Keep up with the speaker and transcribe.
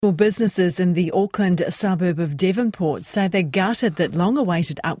Well, businesses in the Auckland suburb of Devonport say they're gutted that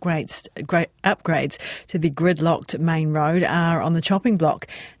long-awaited upgrades to the gridlocked main road are on the chopping block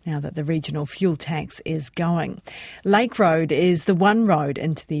now that the regional fuel tax is going. Lake Road is the one road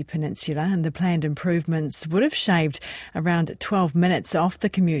into the peninsula, and the planned improvements would have shaved around 12 minutes off the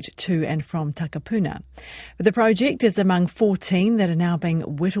commute to and from Takapuna. But the project is among 14 that are now being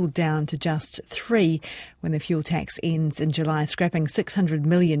whittled down to just 3 when the fuel tax ends in July, scrapping $600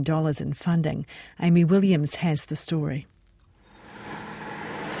 million in funding. Amy Williams has the story.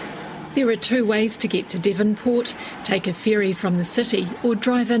 There are two ways to get to Devonport: take a ferry from the city or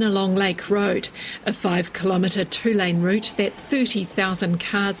drive in along Lake Road, a 5-kilometre 2-lane route that 30,000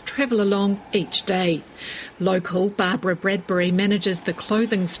 cars travel along each day. Local Barbara Bradbury manages the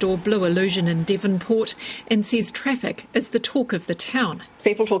clothing store Blue Illusion in Devonport and says traffic is the talk of the town.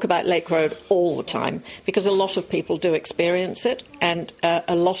 People talk about Lake Road all the time because a lot of people do experience it, and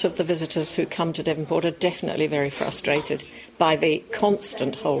a lot of the visitors who come to Devonport are definitely very frustrated by the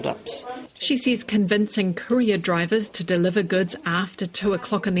constant hold-ups. She says convincing courier drivers to deliver goods after 2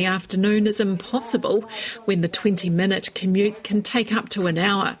 o'clock in the afternoon is impossible when the 20-minute commute can take up to an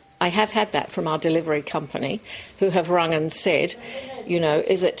hour. I have had that from our delivery company, who have rung and said,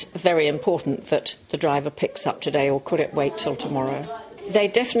 is it very important that the driver picks up today, or could it wait till tomorrow? They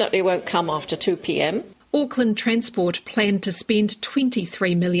definitely won't come after 2 p.m. Auckland Transport planned to spend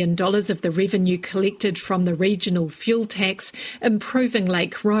 $23 million of the revenue collected from the regional fuel tax improving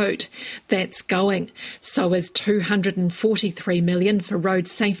Lake Road. That's going. So is $243 million for road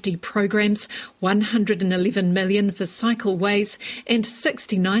safety programs, $111 million for cycleways and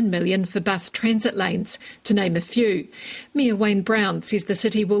 $69 million for bus transit lanes, to name a few. Mayor Wayne Brown says the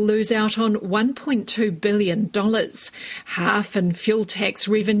city will lose out on $1.2 billion. Half in fuel tax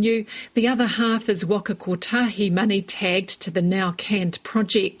revenue, the other half is Waka Kotahi money tagged to the now canned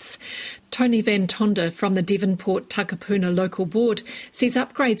projects. Tony Van Tonda from the Devonport Takapuna local board says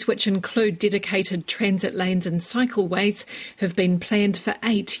upgrades which include dedicated transit lanes and cycleways have been planned for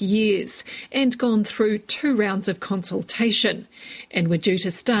 8 years and gone through 2 rounds of consultation and were due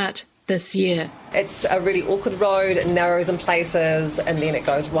to start this year. It's a really awkward road. It narrows in places and then it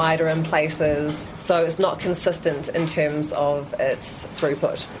goes wider in places, so it's not consistent in terms of its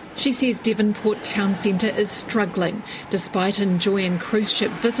throughput. She says Devonport town centre is struggling despite enjoying cruise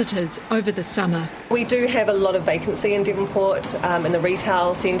ship visitors over the summer. We do have a lot of vacancy in Devonport, in the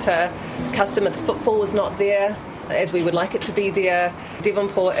retail centre. Customer footfall is not there as we would like it to be there.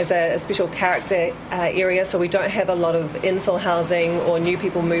 Devonport is a special character area, so we don't have a lot of infill housing or new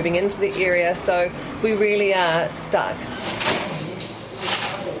people moving into the area, so we really are stuck.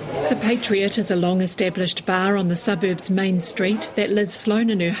 The Patriot is a long-established bar on the suburb's main street that Liz Sloan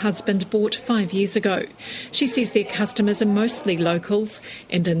and her husband bought 5 years ago. She says their customers are mostly locals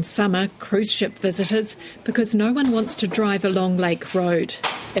and in summer cruise ship visitors because no one wants to drive along Lake Road.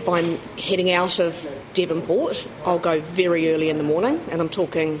 If I'm heading out of Devonport, I'll go very early in the morning, and I'm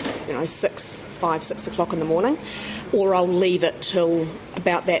talking 6 o'clock in the morning, or I'll leave it till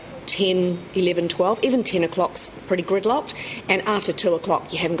about that 10, 11, 12, even 10 o'clock's pretty gridlocked, and after 2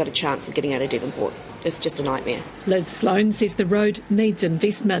 o'clock you haven't got a chance of getting out of Devonport. It's just a nightmare. Liz Sloan says the road needs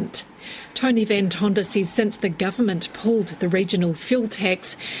investment. Tony Van Tonda says since the government pulled the regional fuel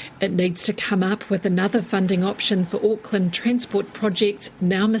tax, it needs to come up with another funding option for Auckland transport projects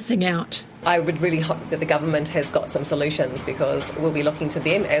now missing out. I would really hope that the government has got some solutions, because we'll be looking to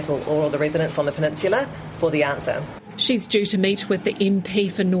them, as will all of the residents on the peninsula, for the answer. She's due to meet with the MP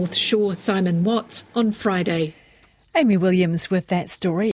for North Shore, Simon Watts, on Friday. Amy Williams with that story.